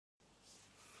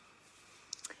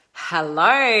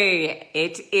Hello,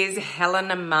 it is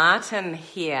Helen Martin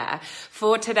here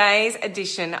for today's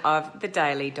edition of the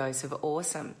Daily Dose of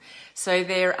Awesome. So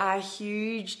there are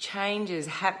huge changes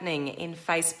happening in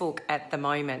Facebook at the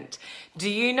moment. Do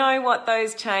you know what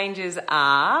those changes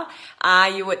are? Are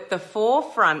you at the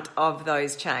forefront of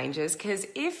those changes? Because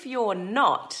if you're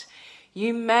not,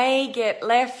 you may get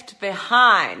left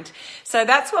behind. So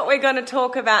that's what we're going to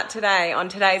talk about today on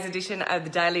today's edition of the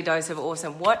Daily Dose of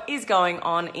Awesome. What is going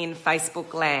on in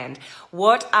Facebook land?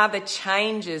 What are the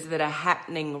changes that are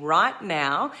happening right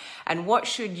now? And what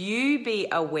should you be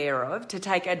aware of to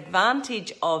take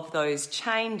advantage of those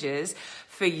changes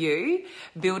for you,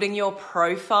 building your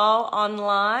profile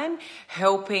online,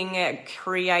 helping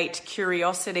create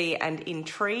curiosity and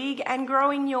intrigue, and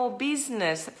growing your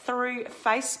business through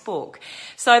Facebook.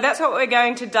 So that's what we're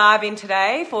going to dive in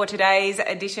today for today's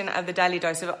edition of the Daily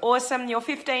Dose of Awesome, your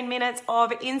 15 minutes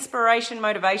of inspiration,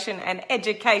 motivation, and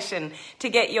education to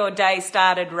get your day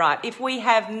started right. If we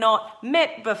have not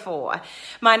met before,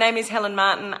 my name is Helen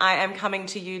Martin. I am coming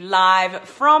to you live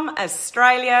from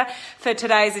Australia for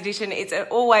today's edition. It's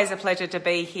always a pleasure to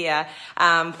be here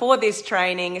for this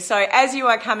training. So as you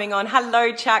are coming on,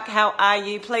 hello Chuck, how are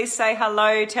you? Please say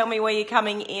hello. Tell me where you're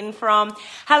coming in from.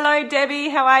 Hello Debbie,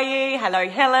 how are you? Hello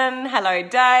Helen. Hello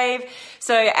Dave.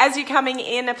 So as you're coming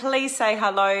in, please say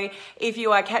hello. If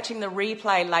you are catching the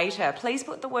replay later, please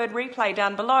put the word replay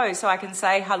down below so I can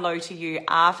say hello to you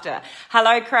after.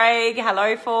 Hello Craig.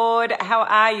 Hello Ford. How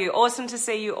are you? Awesome to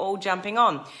see you all jumping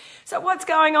on. So what's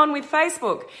going on with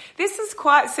Facebook? This is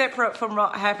quite separate from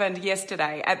what happened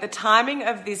yesterday. At the timing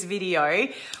of this video,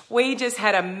 we just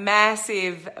had a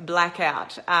massive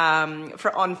blackout on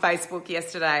Facebook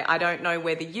yesterday. I don't know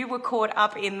whether you were caught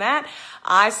up in that.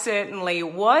 I certainly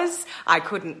was. I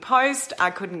couldn't post,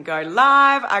 I couldn't go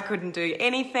live, I couldn't do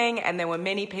anything, and there were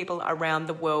many people around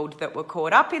the world that were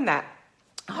caught up in that.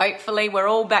 Hopefully we're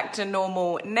all back to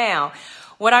normal now.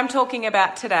 What I'm talking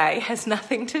about today has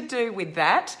nothing to do with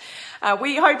that.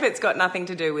 We hope it's got nothing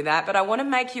to do with that, but I want to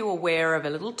make you aware of a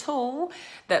little tool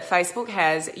that Facebook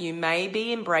has. You may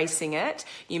be embracing it.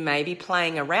 You may be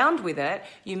playing around with it.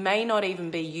 You may not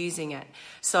even be using it.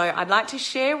 So I'd like to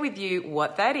share with you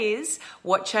what that is,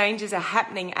 what changes are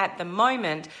happening at the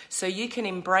moment, so you can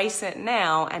embrace it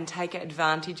now and take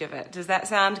advantage of it. Does that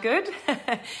sound good?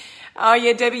 Oh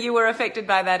yeah, Debbie, you were affected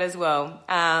by that as well.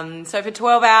 So for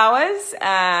 12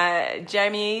 hours,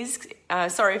 Jamie's,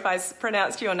 sorry if I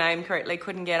pronounced your name correctly,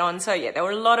 couldn't get on. So yeah, there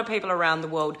were a lot of people around the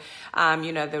world,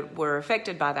 that were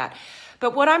affected by that.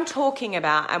 But what I'm talking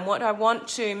about and what I want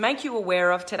to make you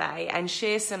aware of today and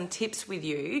share some tips with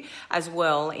you as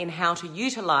well in how to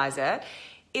utilize it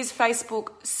is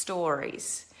Facebook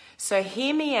stories. So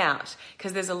hear me out,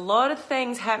 because there's a lot of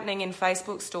things happening in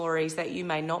Facebook stories that you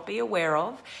may not be aware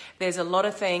of. There's a lot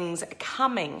of things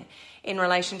coming in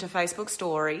relation to Facebook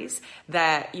stories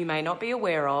that you may not be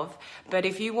aware of. But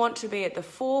if you want to be at the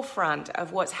forefront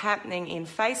of what's happening in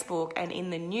Facebook and in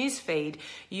the newsfeed,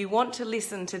 you want to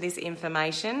listen to this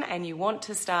information and you want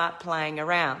to start playing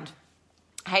around.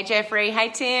 Hey Jeffrey, hey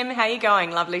Tim, how you going?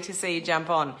 Lovely to see you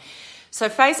jump on. So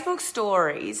Facebook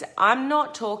stories, I'm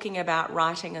not talking about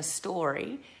writing a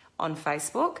story on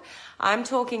Facebook. I'm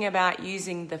talking about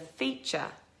using the feature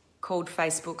called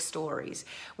Facebook stories,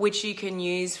 which you can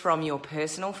use from your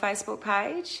personal Facebook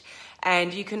page,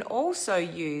 and you can also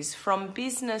use from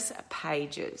business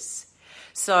pages.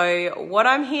 So what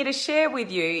I'm here to share with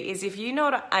you is if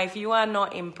you are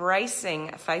not embracing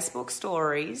Facebook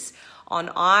stories on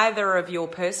either of your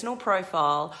personal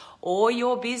profile or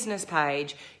your business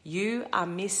page, you are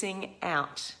missing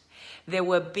out. There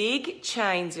were big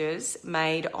changes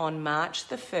made on March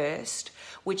the 1st,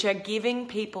 which are giving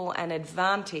people an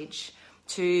advantage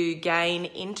to gain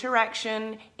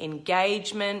interaction,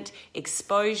 engagement,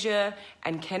 exposure,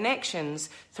 and connections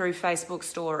through Facebook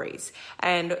stories.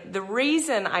 And the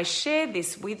reason I share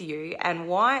this with you and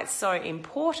why it's so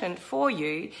important for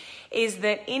you is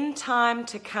that in time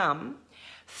to come,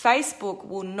 Facebook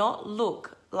will not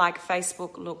look like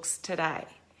Facebook looks today.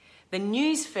 The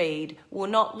news feed will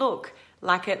not look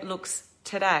like it looks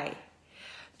today.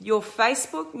 Your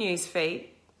Facebook news feed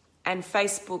and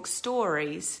Facebook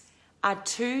stories are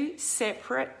two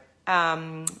separate,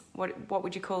 what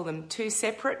would you call them? Two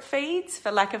separate feeds,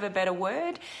 for lack of a better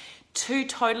word. Two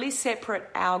totally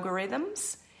separate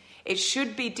algorithms. It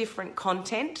should be different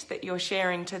content that you're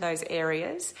sharing to those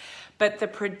areas. But the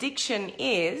prediction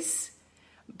is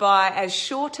by as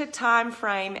short a time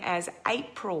frame as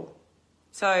April.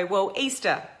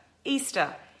 Easter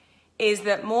is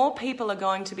that more people are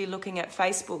going to be looking at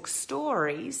Facebook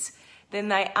stories than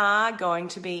they are going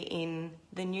to be in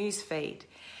the news feed.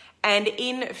 And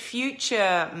in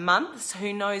future months,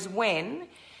 who knows when,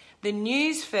 the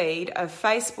news feed of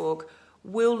Facebook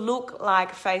will look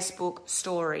like Facebook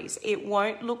stories. It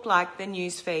won't look like the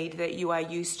news feed that you are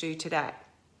used to today.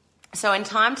 So in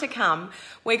time to come,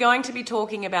 we're going to be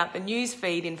talking about the news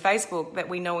feed in Facebook that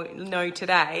we know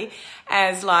today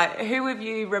as like, who of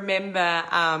you remember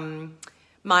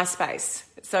MySpace?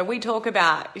 So we talk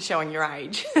about showing your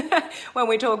age when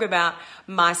we talk about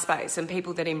MySpace and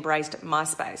people that embraced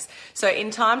MySpace. So in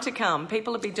time to come,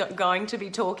 people are going to be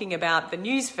talking about the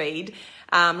news feed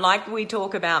like we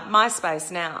talk about MySpace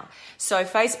now. So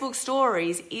Facebook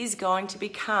Stories is going to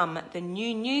become the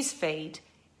new news feed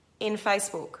in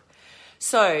Facebook.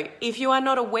 So if you are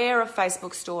not aware of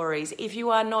Facebook Stories, if you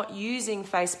are not using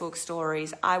Facebook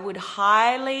Stories, I would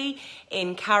highly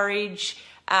encourage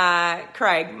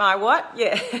Craig, my what?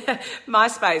 Yeah,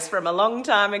 MySpace from a long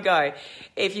time ago.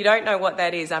 If you don't know what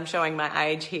that is, I'm showing my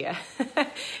age here.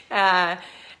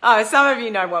 Some of you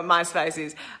know what MySpace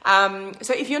is.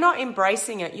 So if you're not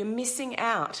embracing it, you're missing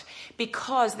out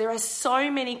because there are so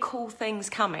many cool things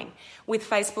coming with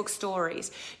Facebook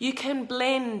Stories. You can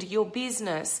blend your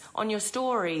business on your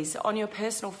stories, on your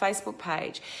personal Facebook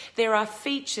page. There are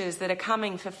features that are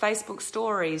coming for Facebook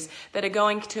Stories that are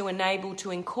going to enable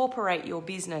to incorporate your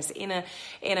business in a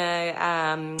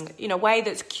way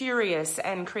that's curious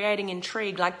and creating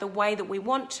intrigue, like the way that we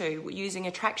want to, using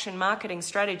attraction marketing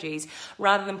strategies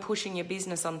rather than pushing your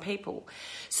business on people.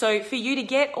 So for you to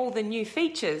get all the new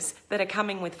features that are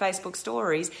coming with Facebook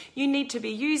Stories, you need to be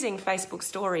using Facebook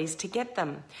Stories to get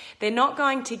them. They're not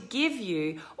going to give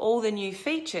you all the new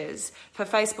features for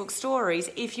Facebook Stories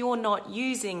if you're not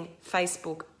using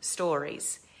Facebook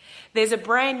Stories. There's a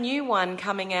brand new one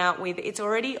coming out it's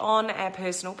already on our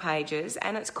personal pages,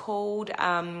 and it's called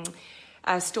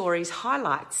Stories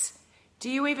Highlights. Do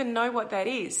you even know what that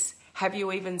is? Have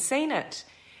you even seen it?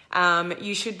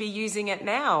 You should be using it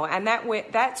now, and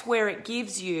that's where it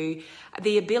gives you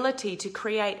the ability to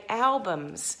create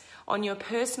albums on your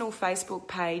personal Facebook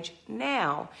page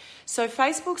now. So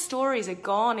Facebook Stories are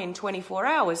gone in 24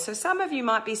 hours. So some of you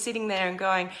might be sitting there and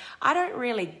going, I don't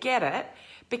really get it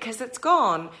because it's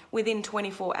gone within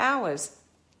 24 hours.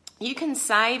 You can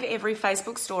save every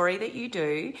Facebook story that you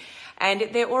do, and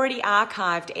they're already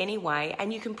archived anyway,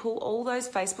 and you can pull all those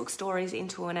Facebook stories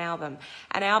into an album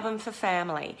for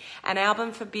family, an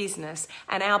album for business,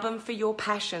 an album for your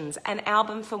passions, an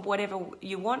album for whatever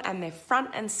you want, and they're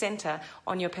front and center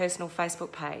on your personal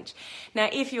Facebook page. Now,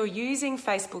 if you're using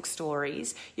Facebook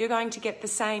Stories, you're going to get the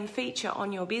same feature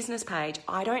on your business page.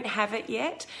 I don't have it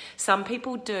yet. Some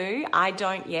people do. I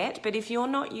don't yet. But if you're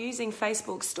not using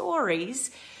Facebook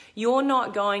Stories, you're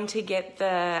not going to get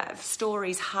the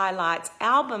Stories Highlights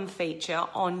album feature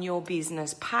on your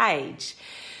business page.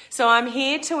 So I'm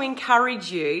here to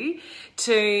encourage you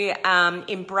to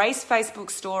embrace Facebook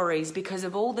Stories because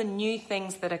of all the new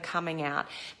things that are coming out.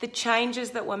 The changes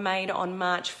that were made on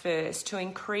March 1st to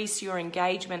increase your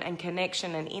engagement and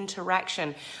connection and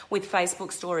interaction with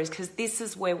Facebook Stories, because this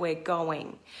is where we're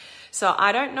going. So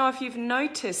I don't know if you've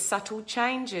noticed subtle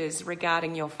changes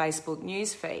regarding your Facebook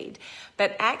newsfeed,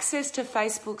 but access to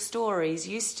Facebook Stories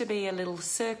used to be a little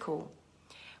circle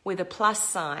with a plus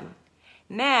sign.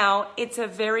 Now it's a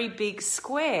very big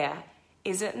square,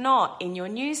 is it not, in your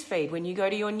newsfeed? When you go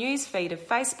to your newsfeed of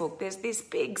Facebook, there's this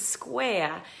big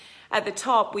square at the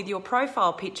top with your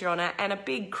profile picture on it and a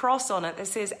big cross on it that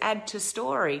says add to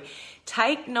story.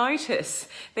 Take notice.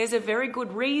 There's a very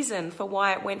good reason for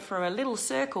why it went from a little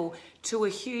circle to a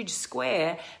huge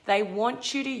square. They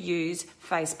want you to use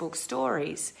Facebook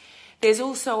Stories. There's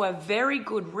also a very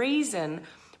good reason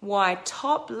why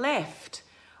top left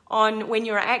when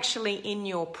you're actually in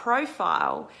your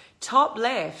profile, top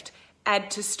left,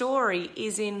 add to story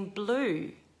is in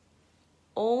blue.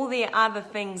 All the other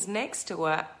things next to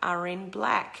it are in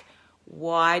black.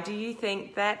 Why do you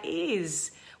think that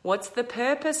is? What's the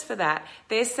purpose for that?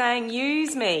 They're saying,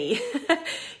 use me,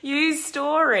 use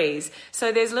stories.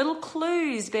 So there's little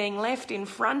clues being left in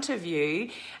front of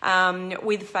you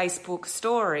with Facebook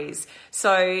Stories.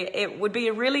 So it would be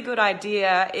a really good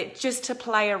idea just to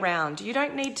play around. You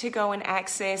don't need to go and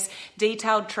access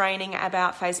detailed training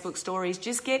about Facebook Stories.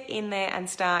 Just get in there and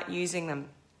start using them.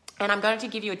 And I'm going to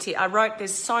give you a tip.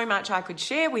 There's so much I could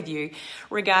share with you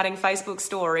regarding Facebook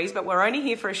Stories, but we're only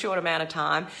here for a short amount of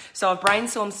time. So I've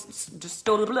brainstormed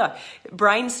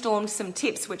some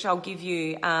tips, which I'll give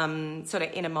you sort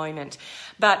of in a moment.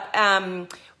 But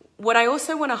what I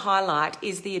also want to highlight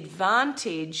is the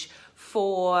advantage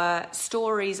for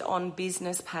stories on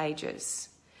business pages.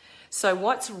 So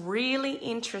what's really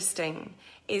interesting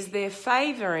is they're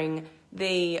favouring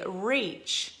the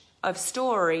reach of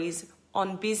stories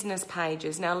on business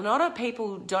pages. Now, a lot of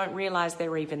people don't realize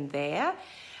they're even there.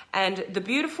 And the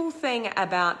beautiful thing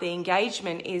about the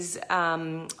engagement is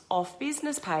off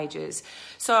business pages.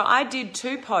 So I did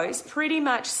 2 posts, pretty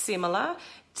much similar,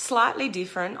 slightly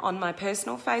different, on my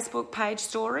personal Facebook page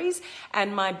stories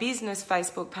and my business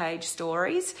Facebook page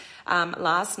stories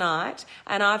last night.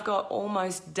 And I've got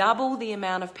almost double the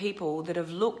amount of people that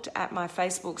have looked at my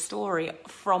Facebook story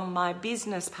from my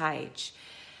business page.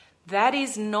 That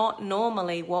is not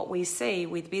normally what we see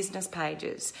with business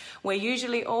pages. We're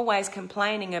usually always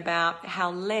complaining about how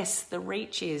less the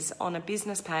reach is on a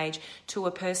business page to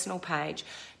a personal page.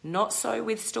 Not so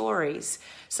with stories.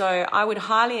 So I would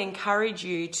highly encourage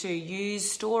you to use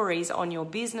stories on your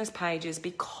business pages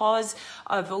because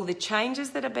of all the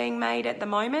changes that are being made at the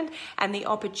moment and the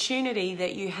opportunity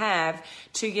that you have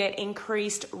to get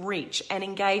increased reach and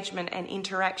engagement and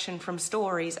interaction from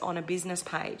stories on a business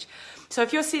page. So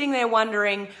if you're sitting there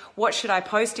wondering, what should I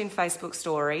post in Facebook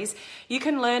stories? You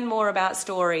can learn more about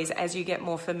stories as you get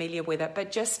more familiar with it,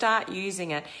 but just start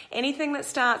using it. Anything that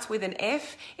starts with an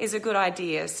F is a good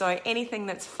idea. So anything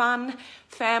that's fun,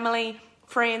 family,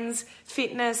 friends,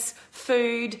 fitness,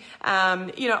 food,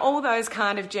 all those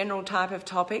kind of general type of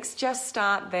topics, just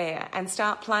start there and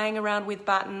start playing around with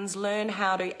buttons, learn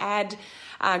how to add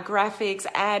graphics,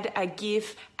 add a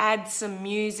GIF, add some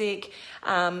music.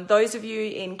 Those of you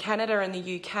in Canada and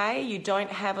the UK, you don't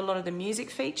have a lot of the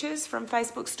music features from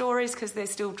Facebook stories because they're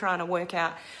still trying to work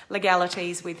out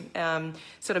legalities with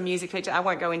sort of music features. I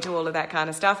won't go into all of that kind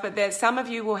of stuff, but some of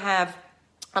you will have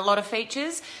a lot of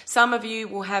features. Some of you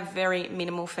will have very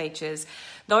minimal features.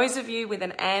 Those of you with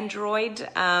an Android,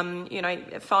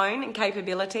 phone and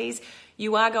capabilities,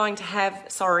 you are going to have,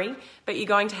 but you're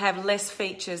going to have less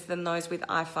features than those with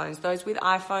iPhones. Those with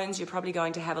iPhones, you're probably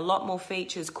going to have a lot more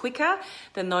features quicker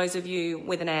than those of you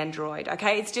with an Android.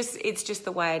 Okay, it's just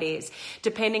the way it is.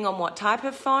 Depending on what type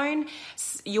of phone,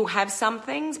 you'll have some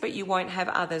things, but you won't have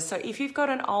others. So if you've got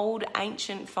an old,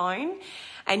 ancient phone,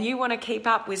 and you want to keep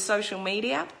up with social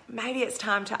media, maybe it's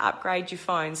time to upgrade your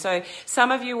phone. So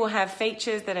some of you will have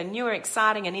features that are newer,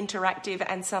 exciting and interactive,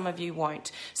 and some of you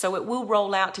won't. So it will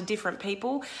roll out to different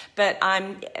people, but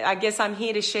I guess I'm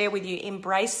here to share with you,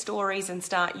 embrace stories and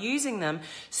start using them.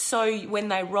 So when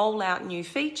they roll out new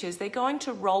features, they're going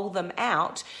to roll them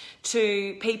out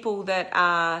to people that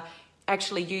are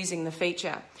actually using the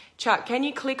feature. Chuck, can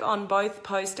you click on both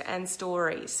post and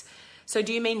stories? So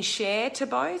do you mean share to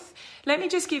both? Let me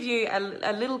just give you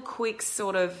a little quick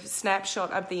sort of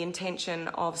snapshot of the intention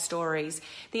of stories.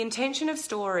 The intention of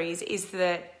stories is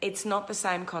that it's not the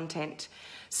same content.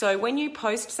 So when you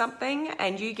post something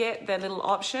and you get the little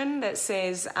option that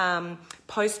says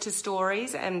post to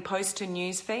stories and post to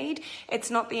newsfeed,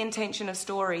 it's not the intention of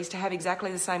stories to have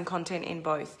exactly the same content in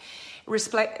both.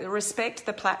 Respect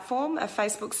the platform of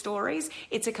Facebook stories.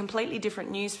 It's a completely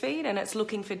different newsfeed and it's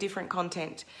looking for different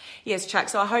content. Yes, Chuck,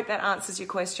 so I hope that answers your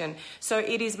question. So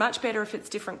it is much better if it's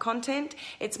different content.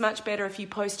 It's much better if you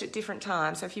post at different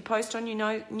times. So if you post on your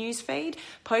newsfeed,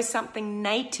 post something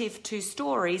native to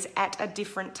stories at a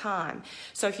different time.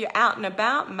 So if you're out and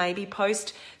about, maybe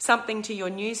post something to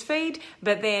your newsfeed,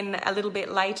 but then a little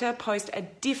bit later, post a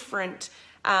different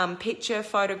picture,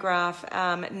 photograph,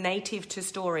 native to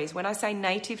stories. When I say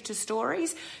native to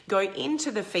stories, go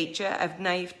into the feature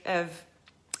of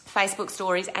Facebook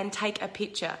stories and take a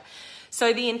picture.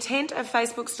 So the intent of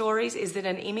Facebook stories is that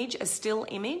an image, a still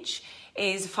image,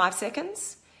 is 5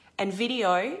 seconds. And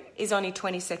video is only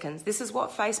 20 seconds. This is what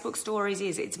Facebook Stories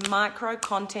is. It's micro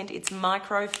content. It's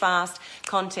micro fast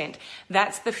content.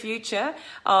 That's the future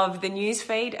of the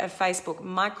newsfeed of Facebook.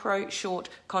 Micro short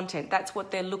content. That's what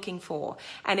they're looking for.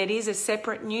 And it is a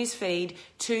separate newsfeed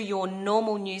to your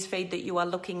normal newsfeed that you are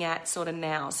looking at sort of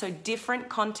now. So different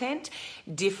content,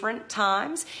 different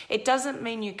times. It doesn't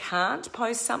mean you can't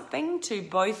post something to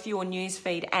both your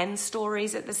newsfeed and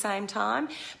stories at the same time.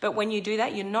 But when you do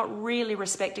that, you're not really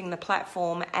respecting the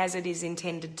platform as it is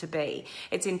intended to be.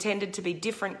 It's intended to be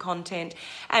different content,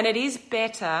 and it is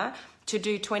better to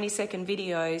do 20-second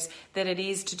videos than it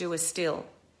is to do a still.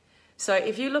 So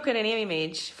if you look at an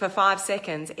image for 5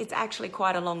 seconds, it's actually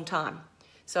quite a long time.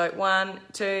 So 1,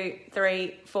 2,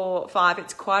 3, 4, 5,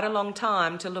 it's quite a long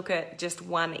time to look at just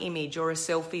one image or a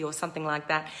selfie or something like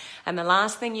that. And the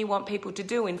last thing you want people to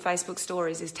do in Facebook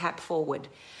Stories is tap forward.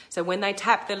 So when they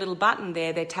tap the little button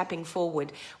there, they're tapping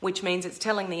forward, which means it's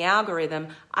telling the algorithm,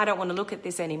 I don't want to look at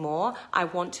this anymore. I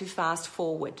want to fast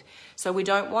forward. So we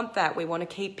don't want that. We want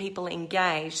to keep people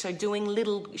engaged. So doing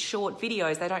little short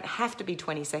videos, they don't have to be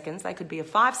 20 seconds. They could be a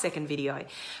 5-second video.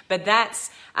 But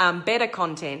that's better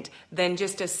content than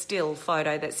just just a still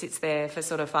photo that sits there for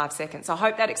sort of 5 seconds. I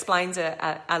hope that explains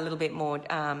a little bit more,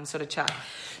 sort of, Chuck.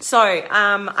 So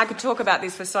I could talk about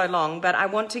this for so long, but I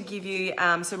want to give you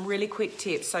some really quick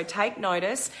tips. So take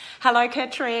notice. Hello,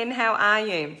 Katrin. How are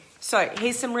you? So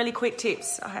here's some really quick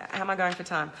tips. How am I going for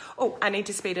time? Oh, I need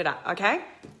to speed it up, okay?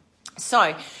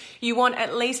 So you want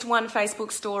at least one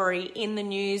Facebook story in the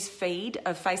news feed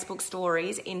of Facebook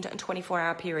stories in a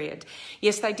 24-hour period.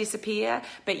 Yes, they disappear,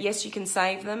 but yes, you can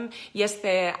save them. Yes,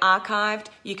 they're archived.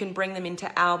 You can bring them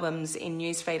into albums in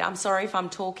newsfeed. I'm sorry if I'm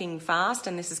talking fast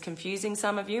and this is confusing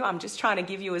some of you. I'm just trying to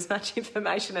give you as much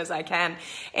information as I can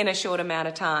in a short amount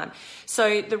of time.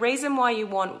 So the reason why you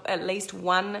want at least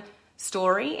one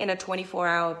story in a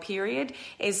 24-hour period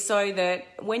is so that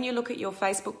when you look at your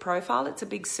Facebook profile, it's a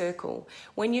big circle.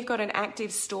 When you've got an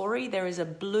active story, there is a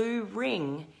blue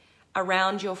ring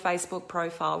around your Facebook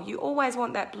profile. You always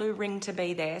want that blue ring to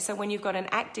be there. So when you've got an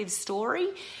active story,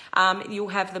 you'll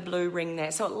have the blue ring there.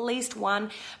 So at least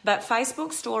one. But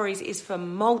Facebook stories is for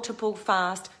multiple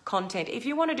fast content. If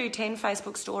you want to do 10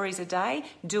 Facebook stories a day,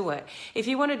 do it. If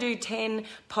you want to do 10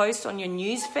 posts on your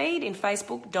news feed in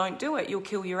Facebook, don't do it. You'll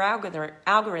kill your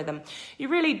algorithm. You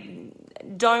really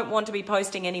don't want to be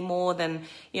posting any more than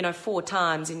 4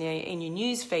 times in your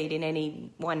news feed in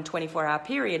any one 24-hour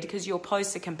period, because your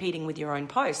posts are competing with your own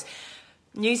posts.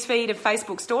 Newsfeed of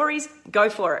Facebook stories, go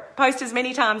for it. Post as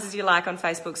many times as you like on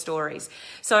Facebook stories.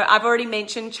 So I've already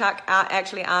mentioned, Chuck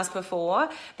actually asked before,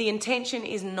 the intention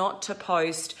is not to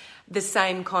post the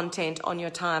same content on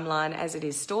your timeline as it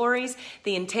is stories.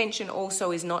 The intention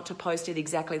also is not to post it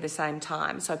exactly the same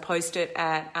time. So post it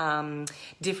at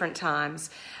different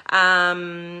times.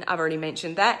 I've already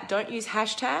mentioned that. Don't use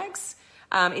hashtags.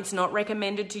 It's not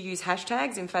recommended to use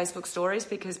hashtags in Facebook stories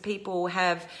because people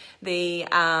have the,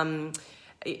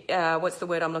 what's the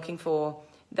word I'm looking for?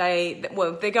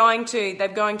 They're going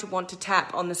to want to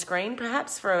tap on the screen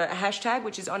perhaps for a hashtag,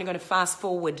 which is only going to fast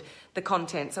forward the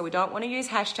content. So we don't want to use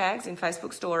hashtags in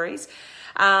Facebook stories.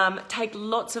 Take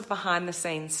lots of behind the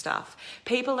scenes stuff.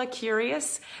 People are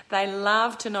curious. They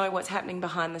love to know what's happening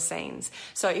behind the scenes.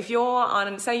 So if you're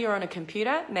on, say you're on a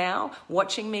computer now,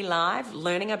 watching me live,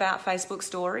 learning about Facebook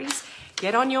stories,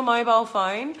 get on your mobile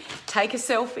phone, take a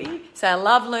selfie, say I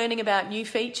love learning about new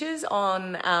features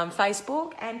on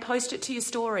Facebook, and post it to your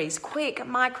stories. Quick,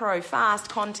 micro, fast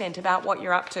content about what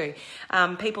you're up to.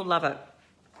 People love it.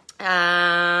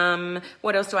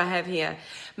 What else do I have here?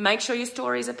 Make sure your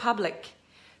stories are public.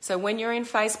 So when you're in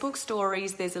Facebook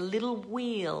stories, there's a little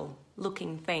wheel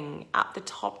looking thing up the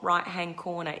top right hand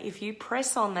corner. If you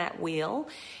press on that wheel,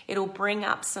 it'll bring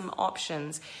up some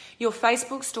options. Your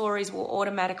Facebook stories will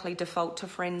automatically default to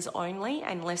friends only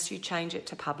unless you change it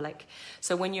to public.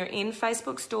 So when you're in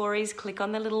Facebook stories, click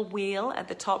on the little wheel at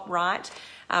the top right,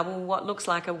 what looks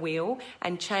like a wheel,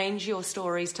 and change your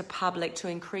stories to public to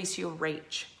increase your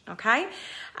reach. Okay?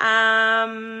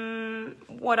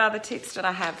 What other tips did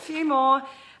I have? A few more.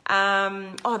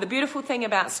 The beautiful thing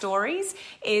about stories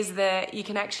is that you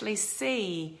can actually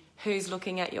see who's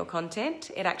looking at your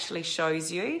content. It actually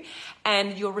shows you,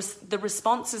 and the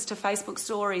responses to Facebook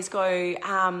stories go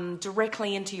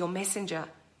directly into your messenger.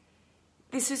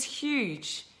 This is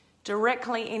huge.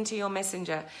 Directly into your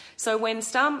messenger. So when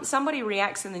somebody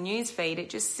reacts in the news feed, it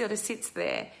just sort of sits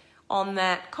there on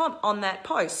that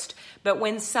post. But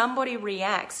when somebody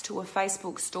reacts to a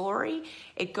Facebook story,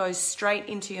 it goes straight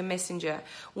into your messenger.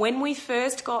 When we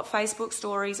first got Facebook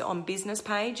stories on business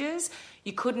pages,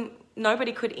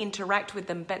 nobody could interact with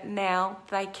them, but now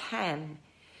they can.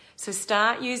 So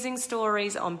start using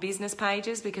stories on business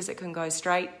pages because it can go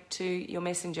straight to your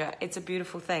messenger. It's a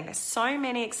beautiful thing. There's so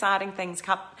many exciting things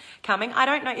coming. I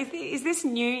don't know, is this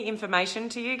new information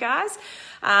to you guys?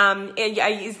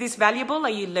 Is this valuable?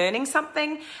 Are you learning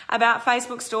something about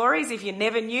Facebook stories? If you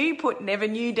never knew, put never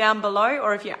knew down below,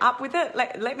 or if you're up with it,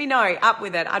 let me know, up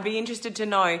with it. I'd be interested to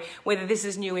know whether this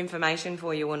is new information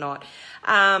for you or not.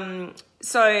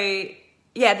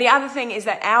 Yeah, the other thing is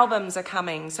that albums are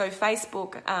coming. So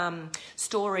Facebook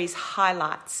stories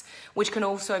highlights, which can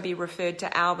also be referred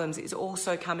to albums, is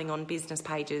also coming on business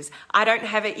pages. I don't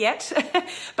have it yet,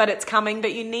 but it's coming.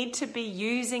 But you need to be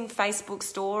using Facebook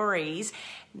stories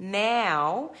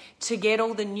now to get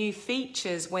all the new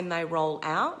features when they roll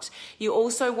out. You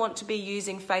also want to be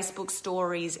using Facebook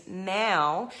stories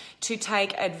now to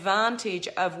take advantage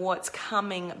of what's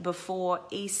coming before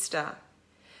Easter.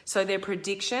 So their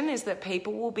prediction is that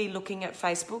people will be looking at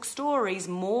Facebook stories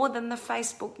more than the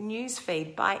Facebook news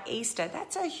feed by Easter.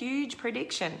 That's a huge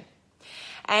prediction.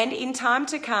 And in time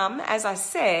to come, as I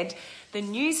said, the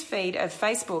news feed of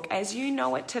Facebook, as you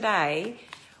know it today,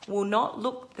 will not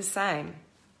look the same.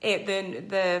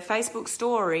 the Facebook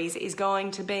stories is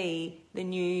going to be the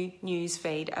new news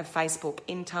feed of Facebook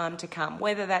in time to come.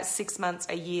 Whether that's 6 months,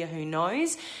 a year, who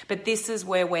knows? But this is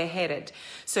where we're headed.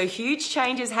 So huge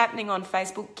changes happening on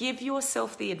Facebook. Give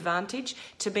yourself the advantage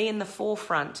to be in the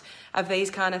forefront of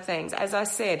these kind of things. As I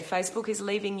said, Facebook is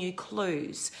leaving you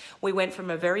clues. We went from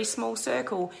a very small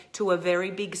circle to a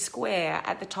very big square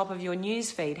at the top of your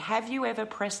news feed. Have you ever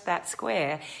pressed that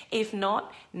square? If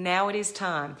not, now it is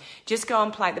time. Just go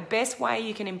and play. The best way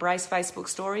you can embrace Facebook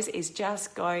stories is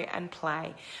just go and play.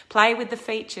 Play with the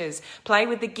features, play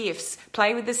with the GIFs,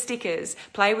 play with the stickers,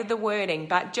 play with the wording.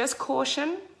 But just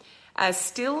caution, a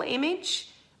still image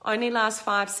only lasts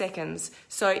 5 seconds.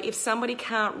 So if somebody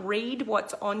can't read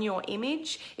what's on your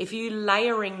image, if you're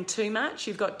layering too much,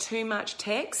 you've got too much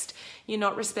text, you're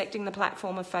not respecting the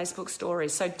platform of Facebook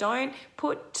stories. So don't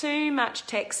put too much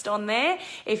text on there.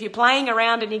 If you're playing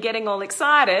around and you're getting all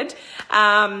excited,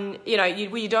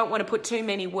 you don't want to put too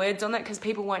many words on that because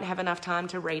people won't have enough time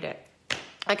to read it.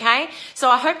 Okay, so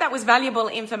I hope that was valuable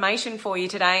information for you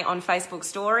today on Facebook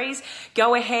stories.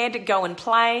 Go ahead, go and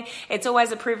play. It's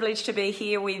always a privilege to be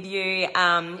here with you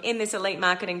in this Elite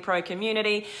Marketing Pro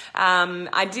community.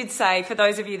 I did say, for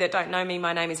those of you that don't know me,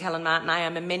 my name is Helen Martin. I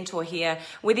am a mentor here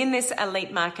within this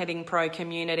Elite Marketing Pro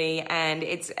community, and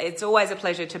it's always a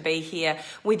pleasure to be here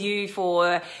with you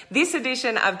for this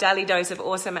edition of Daily Dose of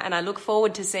Awesome, and I look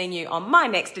forward to seeing you on my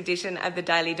next edition of the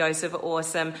Daily Dose of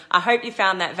Awesome. I hope you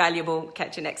found that valuable.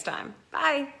 Catch you next time.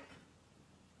 Bye.